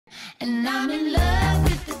I'm in love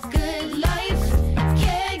with the good life.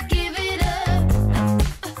 Can't give it up.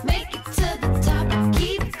 Make it to the top.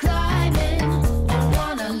 Keep climbing. I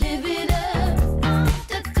wanna live it up.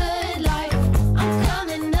 The good life. I'm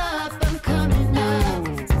coming up. I'm coming up.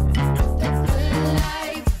 The good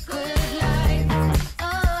life. Good life.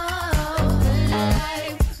 Oh, good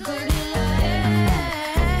life. Good life.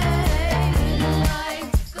 Good life.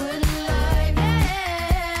 Good life. Good life.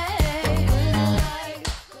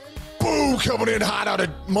 Boom, coming in hot out of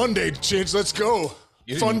Monday, Chinch. Let's go.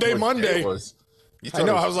 You didn't Fun even day know what Monday. it was. You I thought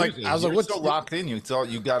know. it I was like, Tuesday. what's You're so locked in? You thought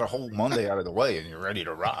you got a whole Monday out of the way and you're ready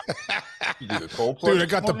to rock. You do the cold plunge, Dude,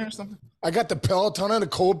 I got or something. I got the Peloton and a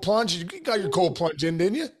cold plunge. You got your cold plunge in,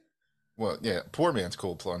 didn't you? Well, yeah, poor man's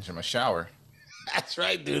cold plunge in my shower. That's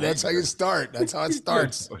right, dude. That's how you start. That's how it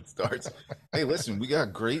starts. That's how it starts. Hey, listen, we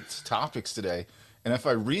got great topics today, and if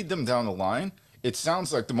I read them down the line, it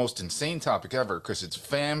sounds like the most insane topic ever because it's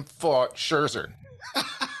Pham fought Scherzer.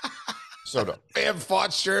 Soto. Pham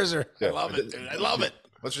fought Scherzer. Yeah. I love it, dude. I love it.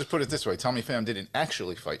 Let's just put it this way: Tommy Pham didn't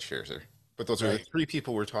actually fight Scherzer, but those are the three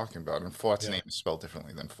people we're talking about, and fought's name is spelled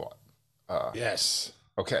differently than fought. Yes.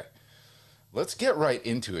 Okay, let's get right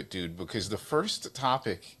into it, dude, because the first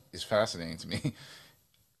topic is fascinating to me.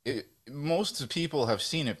 Most people have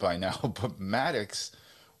seen it by now, but Maddux,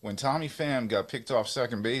 when Tommy Pham got picked off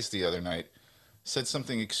second base the other night, said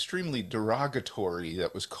something extremely derogatory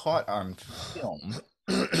that was caught on film.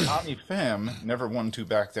 Tommy Pham never wanted to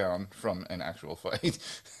back down from an actual fight.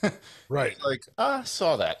 Right. Like, I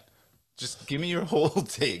saw that. Just give me your whole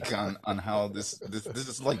take on how this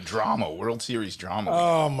is like drama, World Series drama.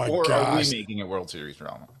 Oh my or gosh. are we making a World Series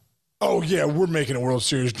drama? Oh yeah, we're making a World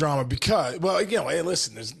Series drama because, well, again, hey,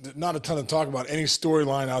 listen, there's not a ton to talk about. Any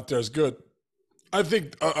storyline out there is good. I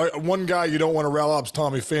think one guy you don't want to rile up is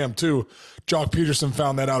Tommy Pham too. Jock Peterson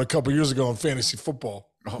found that out a couple years ago in fantasy football.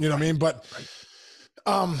 You know what I mean? But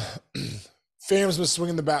Pham's been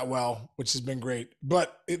swinging the bat well, which has been great.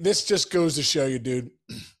 But this just goes to show you, dude,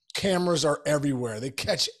 cameras are everywhere. They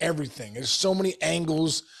catch everything. There's so many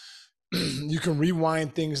angles. You can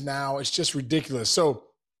rewind things now. It's just ridiculous. So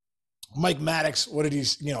Mike Maddux, what did he,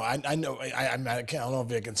 I know, I don't know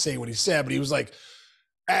if I can say what he said, but he was like,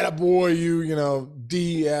 attaboy,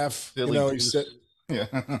 DF, he said, Yeah.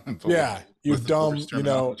 yeah, you dumb,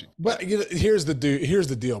 but here's the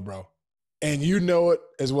deal, bro. And you know it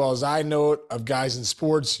as well as I know it of guys in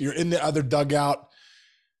sports. You're in the other dugout.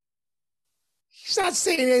 He's not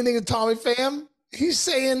saying anything to Tommy Pham. He's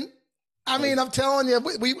saying, I'm telling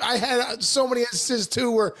you, I had so many instances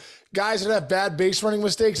too where guys would have bad base running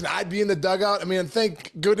mistakes and I'd be in the dugout.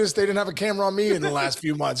 Thank goodness they didn't have a camera on me in the last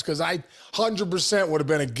few months because I 100% would have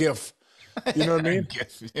been a GIF. You know what I mean?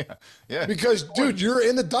 Yeah. Because, dude, you're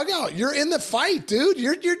in the dugout. You're in the fight, dude.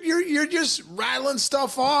 You're just rattling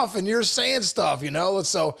stuff off and you're saying stuff,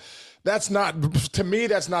 So that's not, to me,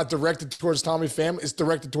 that's not directed towards Tommy Pham. It's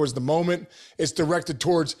directed towards the moment. It's directed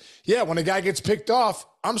towards, when a guy gets picked off,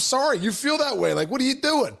 I'm sorry, you feel that way. Like, what are you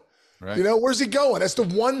doing? Right. Where's he going? That's the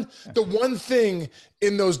one thing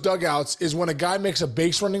in those dugouts is when a guy makes a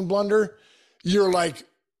base running blunder, you're like,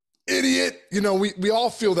 idiot. We all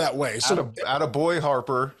feel that way. So attaboy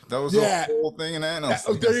Harper. That was the whole thing in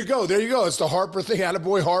NL. There you go. It's the Harper thing.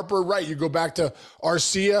 Attaboy Harper. Right. You go back to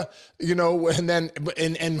Arcia, and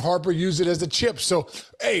then Harper used it as a chip. So,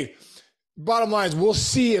 hey, bottom line is we'll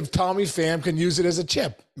see if Tommy Pham can use it as a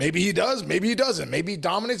chip. Maybe he does. Maybe he doesn't. Maybe he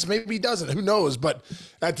dominates. Maybe he doesn't. Who knows? But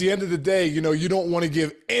at the end of the day, you don't want to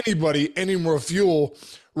give anybody any more fuel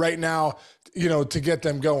right now, to get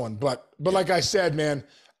them going. But like I said, man,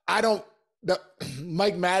 the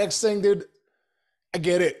Mike Maddux thing, dude, I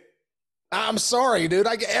get it. I'm sorry, dude.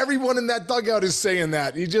 Everyone in that dugout is saying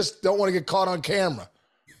that. You just don't want to get caught on camera.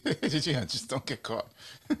 Yeah, just don't get caught.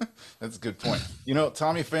 That's a good point.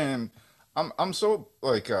 Tommy Pham, I'm so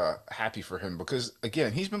happy for him because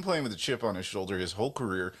again, he's been playing with a chip on his shoulder his whole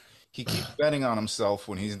career. He keeps betting on himself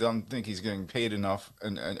when he doesn't think he's getting paid enough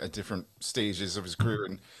and at different stages of his career,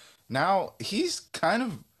 and now he's kind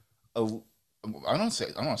of I don't want to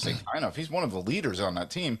say kind of. He's one of the leaders on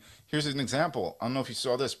that team. Here's an example. I don't know if you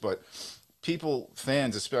saw this, but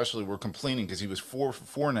fans especially, were complaining because he was 4 for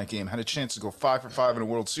 4 in that game, had a chance to go 5 for 5 in a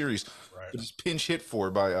World Series, but he's pinch hit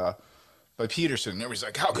for by Peterson. And everybody's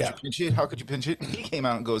like, how could you pinch hit? How could you pinch hit? He came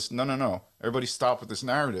out and goes, no. Everybody stop with this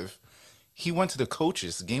narrative. He went to the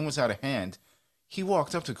coaches. The game was out of hand. He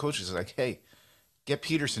walked up to the coaches like, hey, get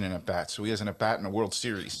Peterson in at bat so he has an at bat in a World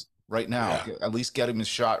Series right now. Yeah. At least get him his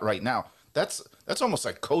shot right now. That's almost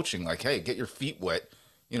like coaching. Like, hey, get your feet wet.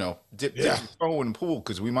 Dip your toe in the pool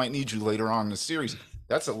because we might need you later on in the series.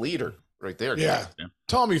 That's a leader. right there. Yeah. Yeah.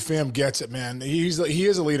 Tommy Pham gets it, man. He is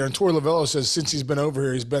a leader. And Torey Lovullo says since he's been over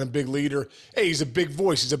here, he's been a big leader. Hey, he's a big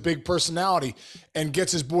voice. He's a big personality, and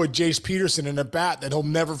gets his boy Jace Peterson in a bat that he'll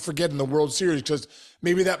never forget in the World Series, because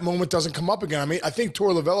maybe that moment doesn't come up again. I mean, I think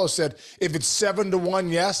Torey Lovullo said if it's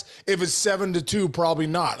 7-1, yes. If it's 7-2, probably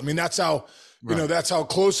not. I mean, that's how that's how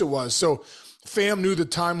close it was. So Pham knew the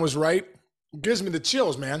time was right. It gives me the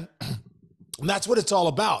chills, man. And that's what it's all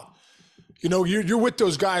about. You know, you're with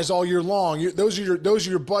those guys all year long. Those are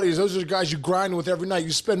your buddies. Those are the guys you grind with every night.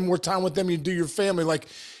 You spend more time with them than you do your family. Like,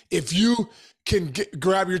 if you can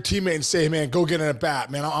grab your teammate and say, hey, man, go get in a bat,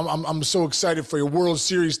 man. I'm so excited for your World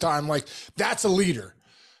Series time. Like, that's a leader.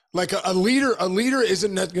 Like a leader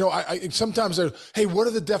isn't that, I sometimes hey, what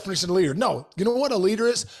are the definition of leader? No, you know what a leader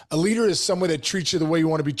is? A leader is someone that treats you the way you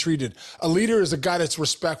want to be treated. A leader is a guy that's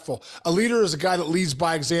respectful. A leader is a guy that leads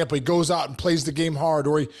by example. He goes out and plays the game hard,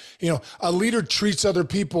 or a leader treats other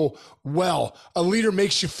people well. A leader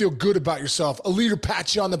makes you feel good about yourself. A leader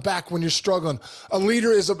pats you on the back when you're struggling. A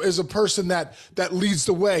leader is a person that leads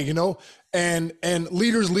the way, and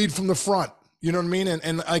leaders lead from the front. You know what I mean?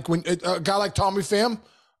 And like when a guy like Tommy Pham,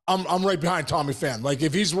 I'm right behind Tommy Pham. Like,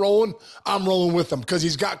 if he's rolling, I'm rolling with him, because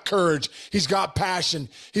he's got courage, he's got passion,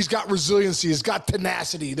 he's got resiliency, he's got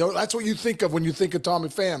tenacity. That's what you think of when you think of Tommy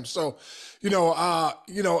Pham. So,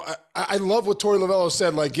 I love what Torey Lovullo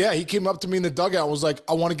said. Like, yeah, he came up to me in the dugout and was like,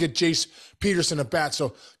 I want to get Jace Peterson at bat.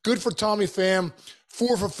 So good for Tommy Pham.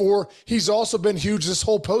 4 for 4. He's also been huge this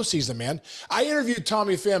whole postseason, man. I interviewed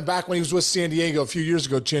Tommy Pham back when he was with San Diego a few years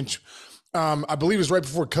ago, Chinch. I believe it was right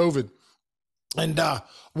before COVID. And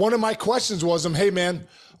one of my questions was hey, man,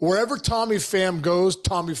 wherever Tommy Pham goes,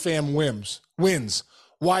 Tommy Pham wins.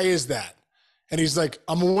 Why is that? And he's like,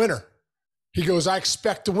 I'm a winner. He goes, I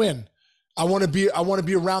expect to win. I want to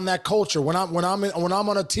be around that culture. When I'm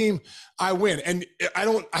on a team, I win. And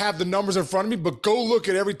I have the numbers in front of me, but go look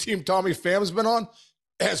at every team Tommy Pham's been on,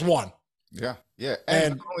 has won. Yeah, yeah.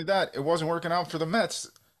 And not only that, it wasn't working out for the Mets.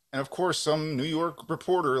 And of course, some New York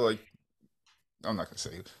reporter, like, I'm not going to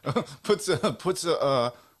say, puts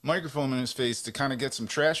a microphone in his face to kind of get some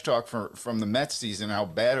trash talk from the Mets season, how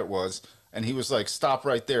bad it was. And he was like, stop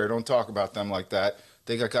right there. Don't talk about them like that.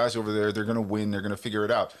 They got guys over there. They're going to win. They're going to figure it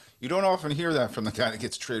out. You don't often hear that from the guy that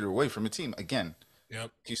gets traded away from a team. Again, like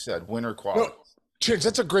you said, winner quality. No, Chance,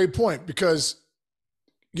 that's a great point, because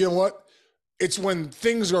you know what? It's when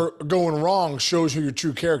things are going wrong shows who your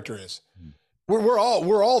true character is. We're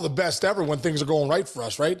all the best ever when things are going right for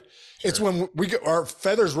us, right? Sure. It's when we get our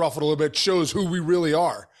feathers ruffled a little bit, shows who we really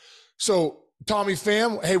are. So Tommy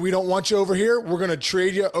Pham, hey, we don't want you over here. We're going to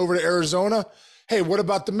trade you over to Arizona. Hey, what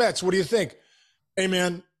about the Mets? What do you think? Hey,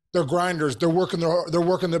 man, they're grinders. They're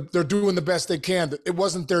doing the best they can. It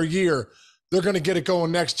wasn't their year. They're going to get it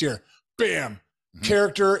going next year. Bam. Mm-hmm.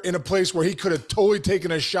 Character in a place where he could have totally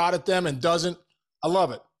taken a shot at them and doesn't. I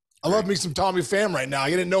love it. I love me some Tommy Pham right now.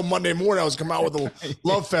 I didn't know Monday morning I was coming out with a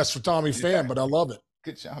love fest for Tommy Pham, but I love it.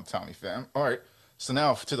 Good job, Tommy Pham. All right. So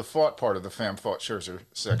now to the fought part of the Pham fought Scherzer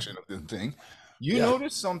section of the thing. You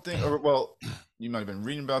noticed something, or well, you might have been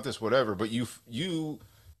reading about this, whatever, but you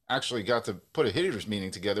actually got to put a hitters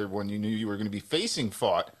meeting together when you knew you were going to be facing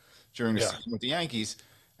fought during the season with the Yankees.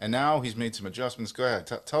 And now he's made some adjustments. Go ahead.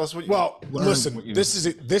 Tell us what you learned. Well, listen, this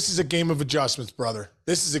is a game of adjustments, brother.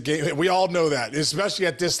 This is a game. We all know that, especially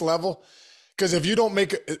at this level, because if you don't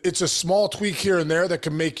make it's a small tweak here and there that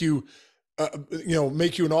can make you,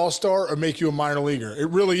 make you an all-star or make you a minor leaguer. It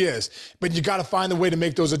really is. But you got to find the way to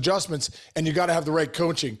make those adjustments, and you got to have the right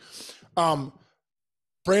coaching.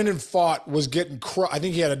 Brandon Pfaadt was getting I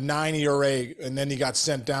think he had a 9 ERA, and then he got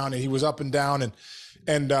sent down, and he was up and down,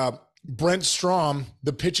 and Brent Strom,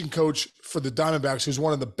 the pitching coach for the Diamondbacks, who's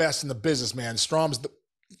one of the best in the business, man. Strom's,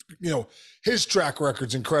 his track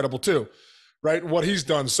record's incredible too, right? What he's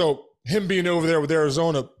done. So him being over there with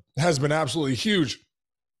Arizona has been absolutely huge.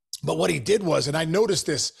 But what he did was, and I noticed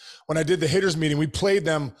this when I did the hitters meeting, we played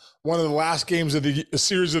them one of the last games of the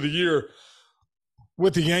series of the year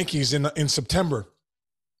with the Yankees in September.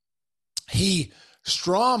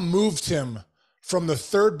 Strom moved him from the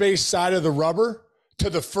third base side of the rubber to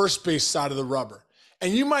the first base side of the rubber.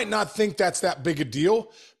 And you might not think that's that big a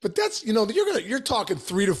deal, but that's, you're talking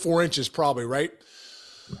 3 to 4 inches probably, right?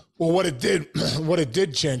 Well, what it did,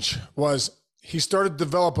 Chinch, was he started to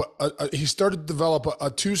develop a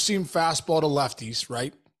two-seam fastball to lefties,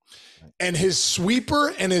 right? And his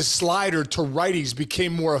sweeper and his slider to righties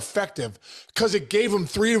became more effective because it gave him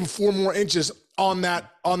 3 to 4 more inches on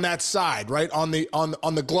that side, right? On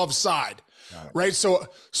the glove side, right? So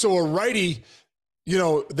a righty,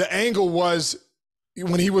 the angle was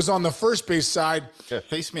when he was on the first base side. Yeah,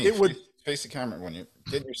 face me. Face the camera when you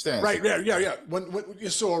Get your stance. Right, yeah.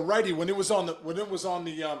 So a righty, when he was on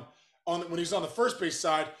the first base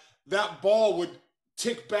side, that ball would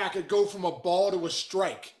tick back and go from a ball to a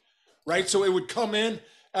strike, right? So it would come in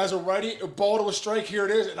as a righty, a ball to a strike. Here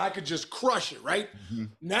it is, and I could just crush it, right? Mm-hmm.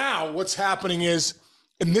 Now what's happening is,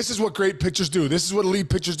 and this is what great pitchers do. This is what elite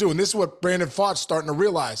pitchers do, and this is what Brandon Pfaadt's starting to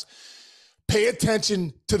realize. Pay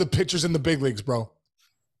attention to the pitchers in the big leagues, bro.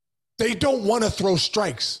 They don't want to throw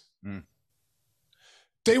strikes. Mm.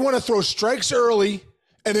 They want to throw strikes early,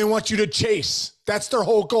 and they want you to chase. That's their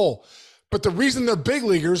whole goal. But the reason they're big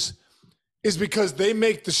leaguers is because they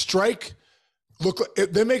make the strike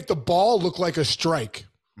they make the ball look like a strike.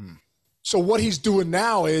 Mm. So what he's doing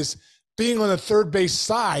now is being on the third base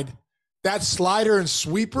side, that slider and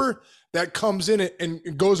sweeper that comes in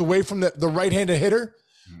and goes away from the right-handed hitter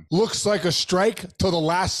looks like a strike till the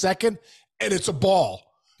last second, and it's a ball.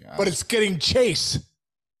 Gosh. But it's getting chase.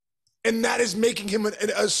 And that is making him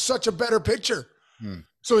such a better pitcher.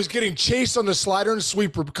 So he's getting chased on the slider and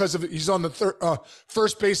sweeper because he's on the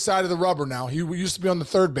first base side of the rubber now. He used to be on the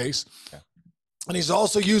third base. Yeah. And he's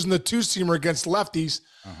also using the two-seamer against lefties,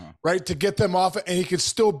 right, to get them off it. And he can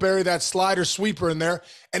still bury that slider sweeper in there.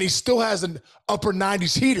 And he still has an upper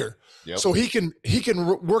 90s heater. Yep. So he can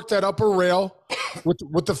work that upper rail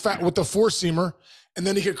with the four-seamer, and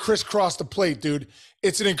then he can crisscross the plate, dude.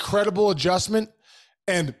 It's an incredible adjustment.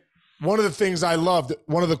 And one of the things I loved,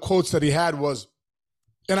 one of the quotes that he had was,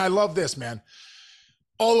 and I love this, man.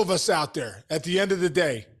 All of us out there, at the end of the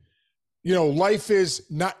day, life is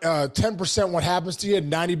not 10% what happens to you,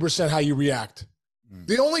 90% how you react.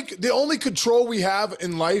 The only control we have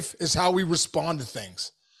in life is how we respond to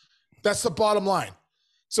things. That's the bottom line.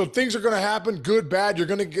 So things are going to happen, good, bad. You're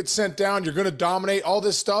going to get sent down. You're going to dominate, all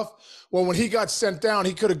this stuff. Well, when he got sent down,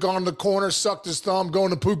 he could have gone to the corner, sucked his thumb,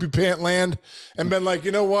 going to poopy pant land, and been like,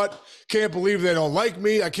 you know what? Can't believe they don't like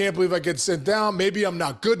me. I can't believe I get sent down. Maybe I'm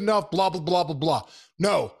not good enough, blah, blah, blah, blah, blah.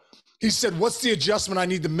 No. He said, what's the adjustment I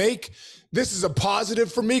need to make? This is a positive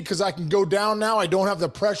for me because I can go down now. I don't have the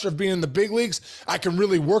pressure of being in the big leagues. I can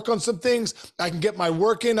really work on some things. I can get my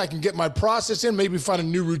work in. I can get my process in, maybe find a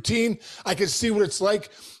new routine. I can see what it's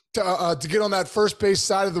like to get on that first base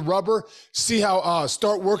side of the rubber, see how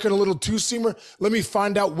start working a little two-seamer. Let me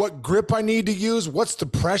find out what grip I need to use. What's the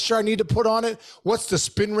pressure I need to put on it? What's the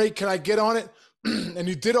spin rate can I get on it? And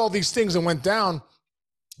he did all these things and went down.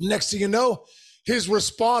 Next thing you know, his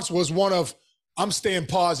response was one of, I'm staying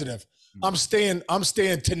positive. I'm staying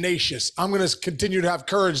tenacious. I'm going to continue to have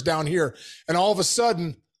courage down here. And all of a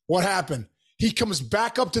sudden, what happened? He comes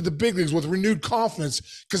back up to the big leagues with renewed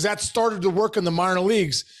confidence because that started to work in the minor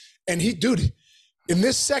leagues. And in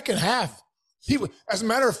this second half, as a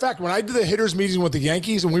matter of fact, when I did the hitters meeting with the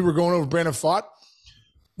Yankees and we were going over Brandon Pfaadt,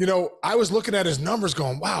 I was looking at his numbers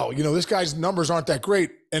going, wow, this guy's numbers aren't that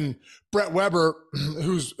great. And Brett Weber,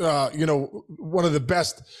 who's, one of the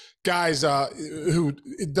best guys who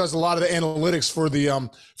does a lot of the analytics for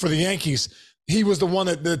the Yankees, he was the one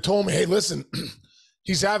that told me, hey, listen,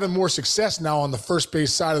 he's having more success now on the first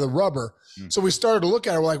base side of the rubber. So we started to look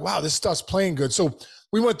at it. We're like, wow, this stuff's playing good. So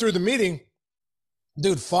we went through the meeting.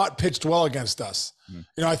 Dude, Pfaadt pitched well against us.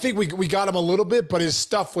 I think we got him a little bit, but his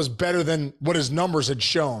stuff was better than what his numbers had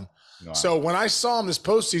shown. Wow. So when I saw him this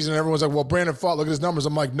postseason, everyone's like, well, Brandon Pfaadt, look at his numbers.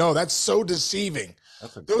 I'm like, no, that's so deceiving.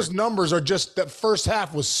 Those numbers are just, that first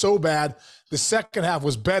half was so bad. The second half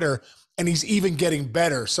was better, and he's even getting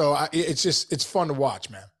better. So it's fun to watch,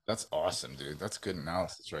 man. That's awesome, dude. That's good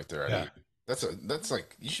analysis right there. Yeah. That's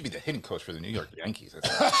like, you should be the hitting coach for the New York Yankees.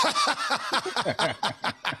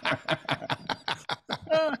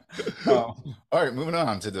 All right, moving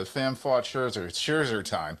on to the Pham Pfaadt Scherzer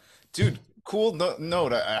time. Dude, cool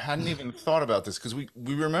note. I hadn't even thought about this because we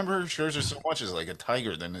remember Scherzer so much as like a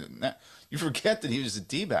Tiger. Then you forget that he was a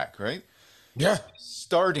D-back, right? Yeah.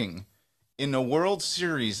 Starting in the World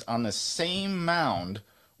Series on the same mound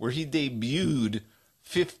where he debuted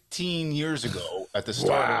 15 years ago at the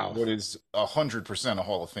start of what is 100% a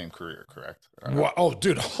Hall of Fame career, correct? Wow. Oh,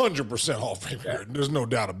 dude, 100% Hall of Fame career. There's no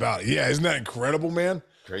doubt about it. Yeah, isn't that incredible, man?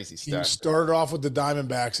 Crazy stuff. He started off with the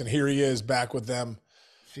Diamondbacks, and here he is back with them.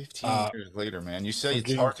 15 years later, man. You say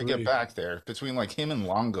it's hard to get back there between like him and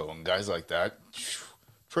Longo and guys like that.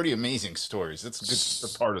 Pretty amazing stories. That's a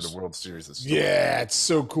good part of the World Series. Yeah, it's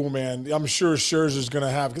so cool, man. I'm sure Scherzer's going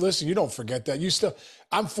to have. Listen, you don't forget that.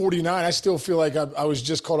 I'm 49. I still feel like I was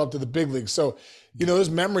just called up to the big leagues. So, those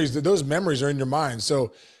memories are in your mind.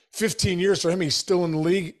 So, 15 years for him, he's still in the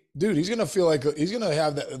league, dude. He's going to feel like he's going to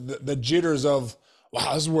have the jitters of,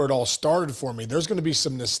 wow, this is where it all started for me. There's going to be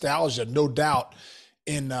some nostalgia, no doubt,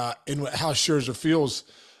 in how Scherzer feels,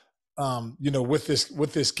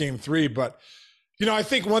 with this game 3. But I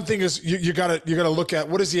think one thing is you gotta look at,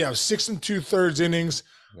 what does he have? 6 2/3 innings.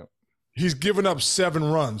 Yep. He's given up 7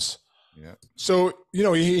 runs. Yeah. So,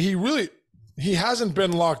 he hasn't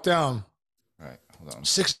been locked down. Right. Hold on.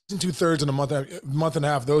 6 2/3 in a month and a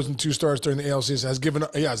half. Those and 2 starts during the ALCS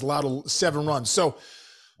has allowed 7 runs. So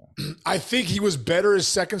I think he was better his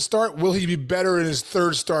second start. Will he be better in his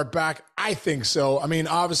third start back? I think so. I mean,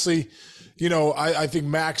 obviously, I think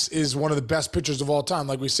Max is one of the best pitchers of all time.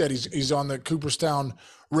 Like we said, he's on the Cooperstown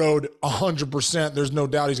road 100%. There's no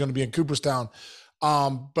doubt he's going to be in Cooperstown.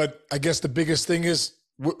 But I guess the biggest thing is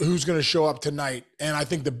who's going to show up tonight. And I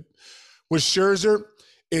think with Scherzer,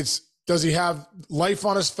 does he have life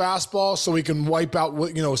on his fastball so he can wipe out,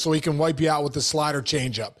 so he can wipe you out with the slider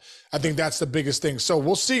changeup? I think that's the biggest thing. So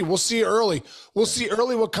we'll see. We'll see early. We'll see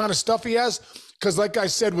early what kind of stuff he has. Because like I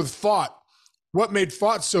said with Fott, what made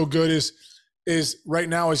Fott so good is right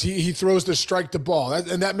now is he throws the strike to ball.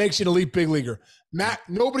 And that makes you an elite big leaguer.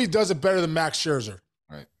 Nobody does it better than Max Scherzer.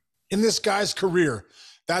 Right. In this guy's career,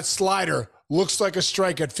 that slider looks like a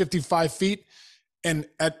strike at 55 feet. And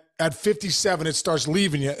at 57, it starts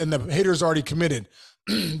leaving you, and the hitter's already committed.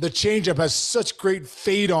 The changeup has such great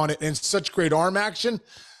fade on it and such great arm action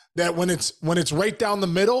that when it's right down the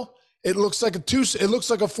middle, it looks like a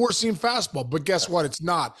 4-seam fastball. But guess what? It's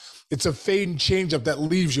not. It's a fading changeup that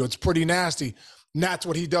leaves you. It's pretty nasty. And that's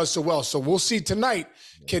what he does so well. So we'll see tonight.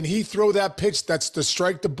 Can he throw that pitch that's the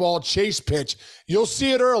strike the ball chase pitch? You'll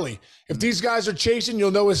see it early. If these guys are chasing,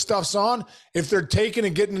 you'll know his stuff's on. If they're taking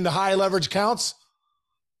and getting into high leverage counts,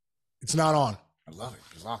 it's not on. I love it.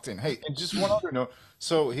 He's locked in. Hey, and just one other note.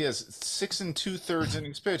 So he has 6 2/3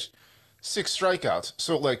 innings pitched, 6 strikeouts.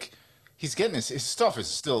 So like he's getting his stuff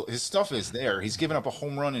is there. He's giving up a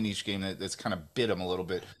home run in each game that's kind of bit him a little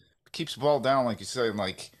bit. Keeps the ball down, like you said, and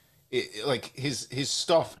like his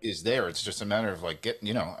stuff is there. It's just a matter of like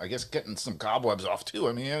getting some cobwebs off too.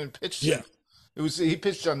 I mean, he pitched. Yeah. He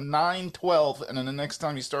pitched on 9-12, and then the next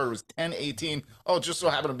time he started was 10-18. Oh, it just so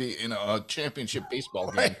happened to be in a championship baseball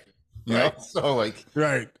game. Right. Right. So like,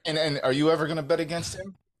 right. And are you ever going to bet against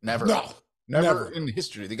him? Never. No. Never in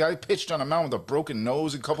history. The guy pitched on a mound with a broken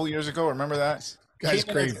nose a couple of years ago. Remember that? Guy's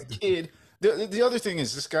crazy. Kid. The other thing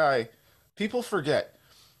is this guy, people forget,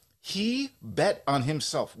 he bet on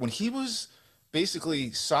himself. When he was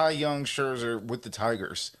basically Cy Young Scherzer with the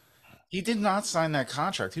Tigers, he did not sign that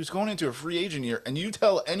contract. He was going into a free agent year, and you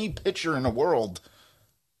tell any pitcher in the world,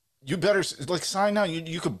 you better like sign now.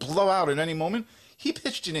 You could blow out at any moment. He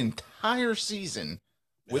pitched an entire season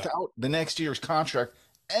without the next year's contract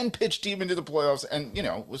and pitched deep into the playoffs, and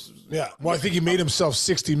was Well, I think he made himself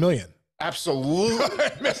 $60 million. Absolutely.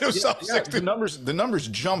 Made himself $60. The numbers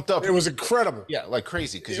jumped up. It was incredible. Yeah, like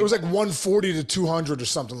crazy. It was like 140 to 200 or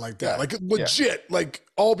something like that. Yeah. Like legit. Like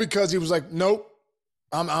all because he was like, nope.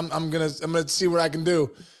 I'm gonna see what I can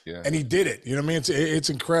do. Yeah. And he did it. You know what I mean? It's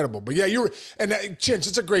incredible. But yeah, Chinch,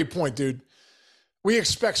 it's a great point, dude. We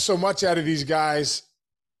expect so much out of these guys.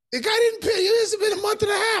 The guy didn't pay. It's been a month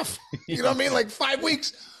and a half. You know what I mean? Like 5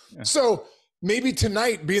 weeks. Yeah. So maybe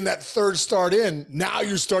tonight, being that third start in, now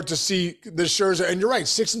you start to see the Scherzer. And you're right,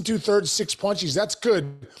 6 2/3, 6 punchies. That's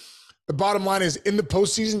good. The bottom line is, in the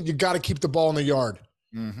postseason, you got to keep the ball in the yard.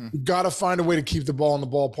 Mm-hmm. You got to find a way to keep the ball in the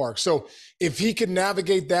ballpark. So if he can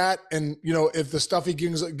navigate that, and if the stuff he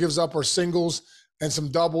gives up are singles and some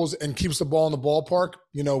doubles and keeps the ball in the ballpark,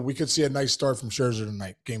 we could see a nice start from Scherzer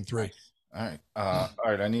tonight, game 3. All right. All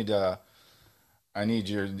right. I need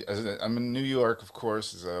your. I'm in New York, of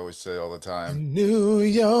course, as I always say all the time. New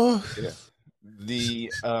York. Yeah.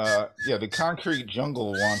 The concrete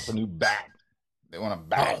jungle wants a new bat. They want a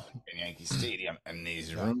bat in Yankee Stadium, and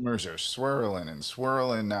these rumors are swirling and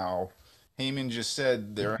swirling now. Heyman just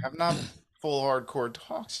said there have not been full hardcore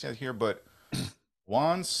talks yet here, but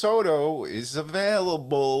Juan Soto is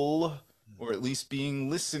available, or at least being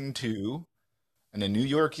listened to, and the New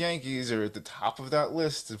York Yankees are at the top of that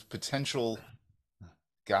list of potential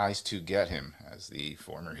guys to get him as the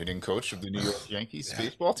former hitting coach of the New York Yankees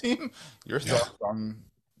baseball team. Your thoughts on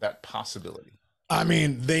that possibility? I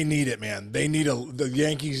mean, they need it, man. The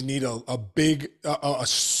Yankees need a big, a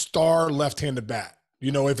star left-handed bat.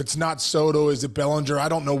 If it's not Soto, is it Bellinger? I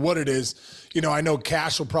don't know what it is. I know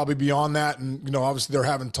Cash will probably be on that. And, obviously they're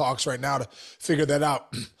having talks right now to figure that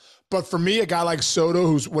out. But for me, a guy like Soto,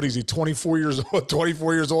 who's, 24 years old,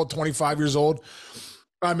 25 years old.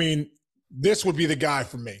 I mean, this would be the guy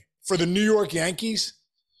for me. For the New York Yankees,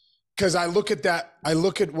 because I look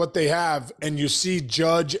at what they have, and you see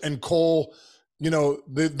Judge and Cole.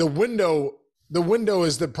 The window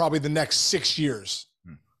is probably the next 6 years.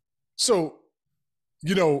 So,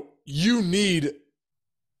 you need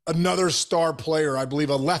another star player, I believe,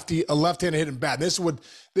 a left-handed hitting bat. This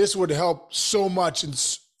would help so much, and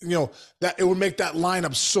that it would make that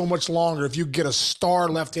lineup so much longer if you get a star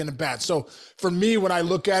left-handed bat. So for me, when I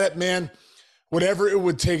look at it, man, whatever it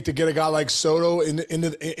would take to get a guy like Soto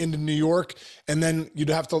into New York, and then you'd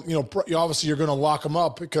have to, obviously you're going to lock him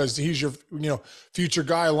up because he's your, future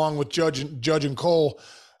guy along with Judge and Cole.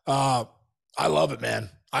 I love it, man.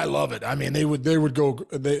 I love it. I mean, they would go.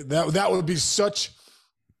 That would be such.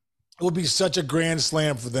 It would be such a grand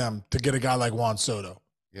slam for them to get a guy like Juan Soto.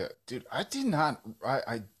 Yeah, dude, I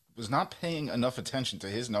was not paying enough attention to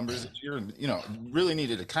his numbers this year, and really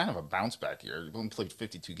needed a kind of a bounce back year. He only played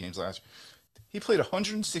 52 games last year. He played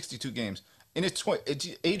 162 games in it's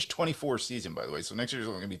age 24 season, by the way. So next year is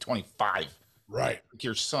only going to be 25. Right, like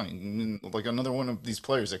your son, like another one of these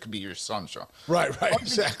players that could be your son, Sean. Right,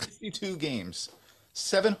 exactly. 52 games,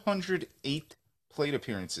 708 plate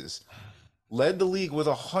appearances. Led the league with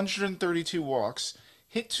 132 walks,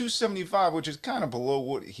 hit 275, which is kind of below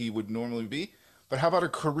what he would normally be. But how about a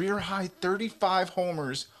career high 35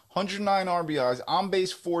 homers, 109 RBIs, on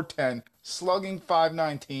base 410, slugging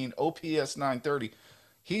 519, OPS 930.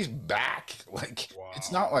 He's back. Like, wow.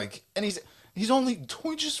 It's not like, and he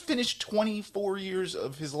just finished 24 years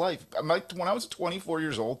of his life. When I was 24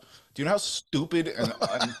 years old, do you know how stupid and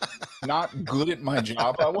not good at my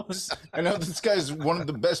job I was? I know this guy's one of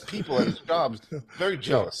the best people at his job. Very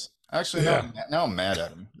jealous. Actually, now I'm mad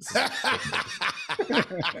at him.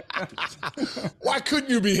 Why couldn't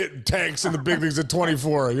you be hitting tanks in the big leagues at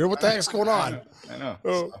 24? What the heck's going on? I know.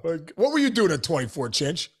 What were you doing at 24,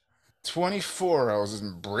 Chinch? 24, I was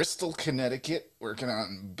in Bristol, Connecticut, working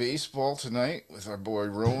on baseball tonight with our boy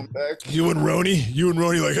Rowan Beck. You and Roney,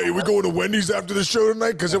 like, hey, we going to Wendy's after the show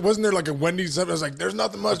tonight? Because it wasn't there like a Wendy's. I was like, there's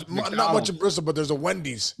not much in Bristol, but there's a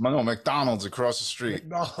Wendy's. No, McDonald's across the street.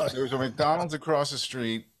 McDonald's. There was a McDonald's across the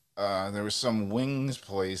street. There was some wings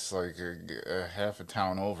place like a half a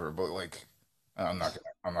town over, but like I'm not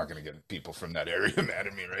gonna get people from that area mad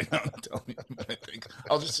at me right now. Tell me what I think.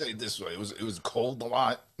 I'll just say it this way: it was cold a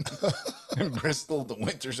lot in Bristol. The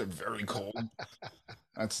winters are very cold.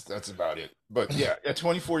 That's about it. But yeah, at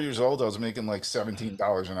 24 years old, I was making like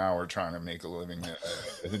 $17 an hour trying to make a living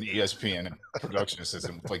as an ESPN production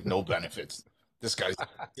assistant with like no benefits. This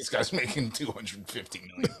guy's making $250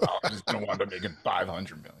 million. He's gonna wind up making $500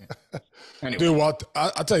 million. Anyway. Dude, well,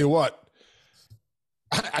 I'll tell you what.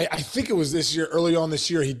 I think it was this year, early on this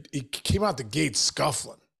year, he came out the gate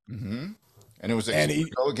scuffling. Mm-hmm. And it was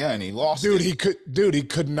again. He lost. Dude, he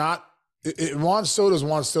could not. Juan Soto's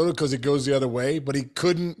Juan Soto because it goes the other way, but he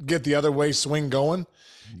couldn't get the other way swing going,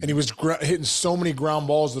 and he was hitting so many ground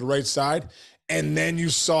balls to the right side. And then you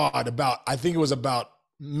saw it I think it was about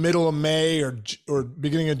middle of May or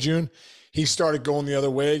beginning of June, he started going the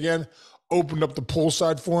other way again, opened up the pull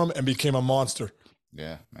side for him, and became a monster.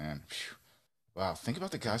 Yeah, man. Whew. Wow, think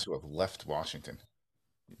about the guys who have left Washington.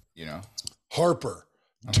 Harper,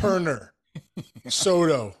 Turner,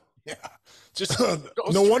 Soto. Yeah, just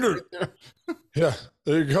no wonder. Right Yeah,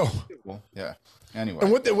 there you go. Well, yeah. Anyway,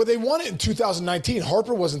 and what they wanted in 2019,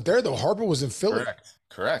 Harper wasn't there though. Harper was in Philly.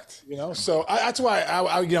 Correct. So that's why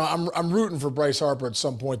I'm rooting for Bryce Harper at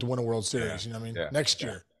some point to win a World Series. Yeah. Next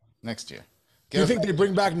year. Next year. Do you think they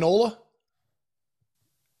bring back Nola?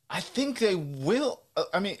 I think they will.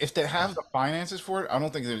 I mean, if they have the finances for it, I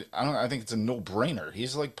think it's a no-brainer.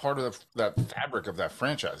 He's like part of that fabric of that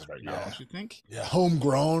franchise right now, don't you think? Yeah,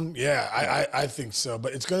 homegrown. Yeah, I think so.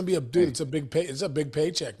 But it's going to be It's a big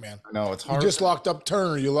paycheck, man. No, it's hard. You just locked up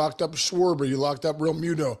Turner. You locked up Schwarber. You locked up Real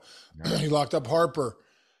Muto. Yeah. You locked up Harper.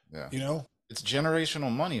 Yeah. It's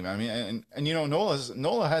generational money, man. I mean, and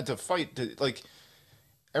Nola had to fight to like.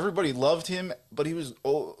 Everybody loved him, but he was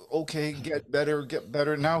okay, get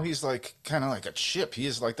better. Now he's like kind of like a chip. He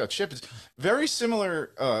is like that chip. It's very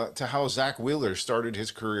similar to how Zach Wheeler started his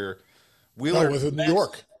career. Wheeler with New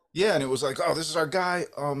York. Yeah, and it was like, oh, this is our guy.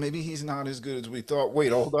 Oh, maybe he's not as good as we thought.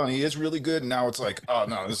 Wait, hold on, he is really good. And now it's like, oh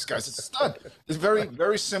no, this guy's a stud. It's very,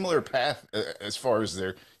 very similar path as far as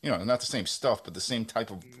their, not the same stuff, but the same type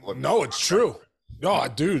of. No, it's true. Oh,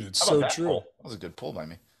 dude, it's so true. Pull? That was a good pull by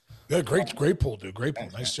me. Yeah, great pull, dude. Great pull.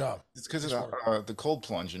 Nice job. It's because of the cold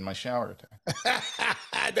plunge in my shower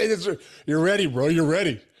today. You're ready, bro. You're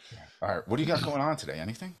ready. All right. What do you got going on today?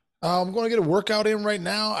 Anything? I'm going to get a workout in right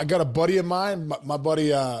now. I got a buddy of mine. My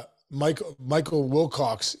buddy Michael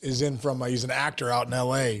Wilcox is in from. He's an actor out in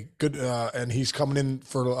L.A. Good, and he's coming in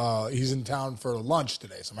for. He's in town for lunch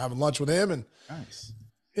today, so I'm having lunch with him. And nice.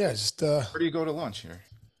 Yeah, just. Where do you go to lunch here?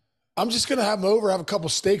 I'm just gonna have him over, have a couple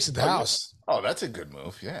steaks at the house. Oh, that's a good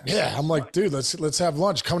move. Yeah. Yeah, I'm like, dude, let's have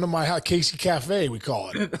lunch. Come to my house, Casey Cafe, we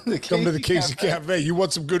call it. Come to the Casey Cafe. You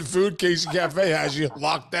want some good food? Casey Cafe has you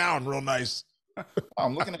locked down real nice. Oh,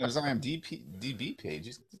 I'm looking at his IMDb page.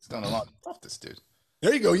 He's done a lot of stuff, this dude.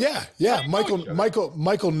 There you go. Yeah. Michael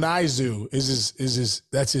Naizu is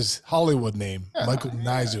that's his Hollywood name. Yeah, Michael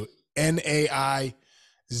Naizu.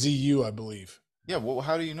 Naizu, I believe. Yeah, well,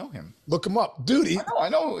 how do you know him? Look him up. Dude, I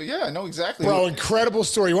know. Yeah, I know exactly. bro, incredible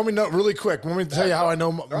story. You want me to know really quick? Want me to tell you how I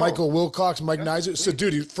know Michael Wilcox, Mike Naizu? So,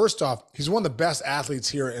 dude, first off, he's one of the best athletes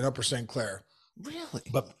here in Upper St. Clair. Really?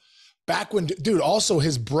 But back when, dude, also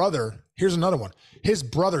his brother, here's another one. His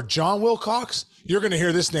brother, John Wilcox, you're going to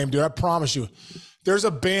hear this name, dude. I promise you. There's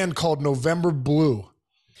a band called November Blue.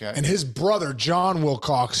 Okay. And his brother, John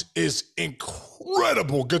Wilcox, is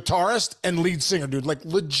incredible guitarist and lead singer, dude. Like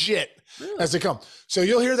legit as they come. So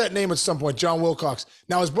you'll hear that name at some point, John Wilcox.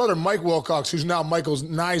 Now his brother, Mike Wilcox, who's now Michael's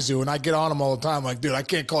Naizu, and I get on him all the time. Like, dude, I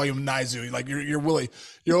can't call you Naizu. Like you're Willie.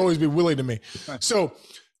 You'll always be Willie to me. So,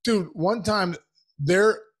 dude, one time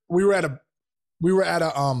we were at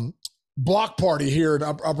a block party here in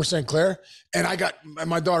Upper St. Clair, and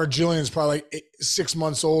my daughter Jillian's probably like 6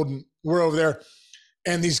 months old, and we're over there.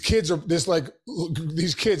 And these kids is a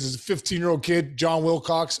 15-year-old kid, John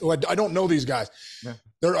Wilcox, who I don't know these guys. Yeah.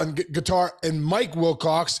 They're on guitar, and Mike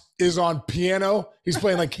Wilcox is on piano. He's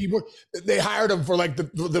playing like keyboard. They hired him for like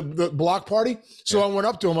the block party. So I went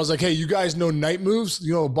up to him. I was like, hey, you guys know Night Moves?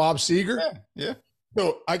 You know Bob Seger? Yeah.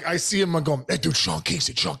 So I see him. I'm going, hey, dude, Sean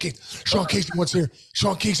Casey wants to hear.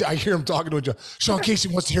 Sean Casey, I hear him talking to him. Sean Casey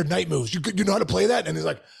wants to hear Night Moves. You know how to play that? And he's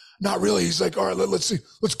like, not really. He's like, all right, let's see.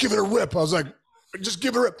 Let's give it a rip. I was like, just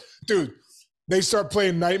give it a rip. Dude, they start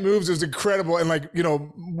playing Night Moves. It was incredible. And like, you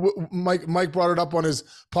know, Mike brought it up on his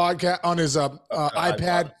podcast, on his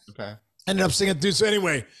iPad. Okay. Ended up singing, dude. So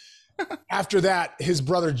anyway, after that, his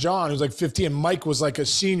brother John, who's like 15, Mike was like a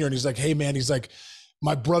senior, and he's like, hey man, he's like,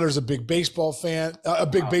 my brother's a big baseball fan, a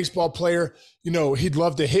big baseball player. You know, he'd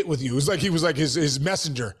love to hit with you. He was like his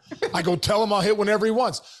messenger. I go, tell him I'll hit whenever he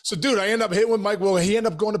wants. So, dude, I end up hitting with Mike. Well, he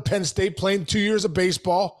ended up going to Penn State, playing 2 years of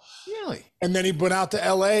baseball. Really? And then he went out to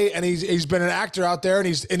L.A. and he's been an actor out there. And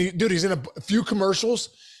he's in a few commercials.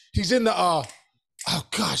 He's in the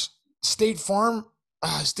State Farm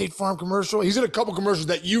commercial. He's in a couple commercials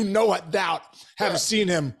that haven't seen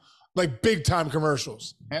him, like big time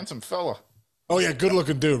commercials. Handsome fella. Oh yeah, good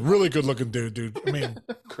looking dude. Really good looking dude. I mean,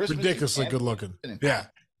 ridiculously good looking. Yeah.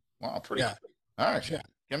 Wow, pretty good. All right. Yeah.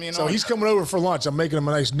 Give me an So he's coming over for lunch. I'm making him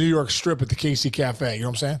a nice New York strip at the Casey Cafe. You know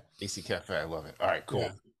what I'm saying? Casey Cafe, I love it. All right, cool.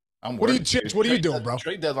 Yeah. What are you doing, bro?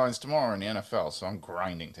 Trade deadline's tomorrow in the NFL, so I'm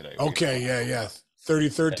grinding today. Okay, yeah.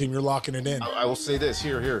 33rd team, you're locking it in. I will say this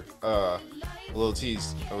here. A little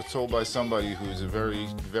tease. I was told by somebody who's a very,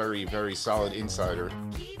 very, very solid insider.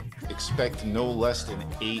 Expect no less than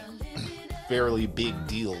 8 fairly big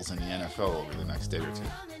deals in the NFL over the next day or two.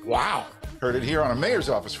 Wow. Heard it here on a mayor's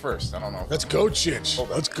office first. I don't know. Let's go, Chich.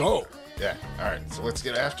 Let's go. Yeah. All right. So let's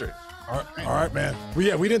get after it. All right, man.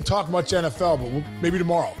 Well, we didn't talk much NFL, but maybe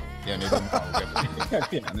tomorrow. Yeah, maybe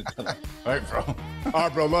tomorrow. All right, bro. All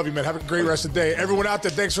right, bro. Love you, man. Have a great rest of the day. Everyone out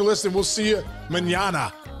there, thanks for listening. We'll see you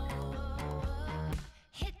mañana.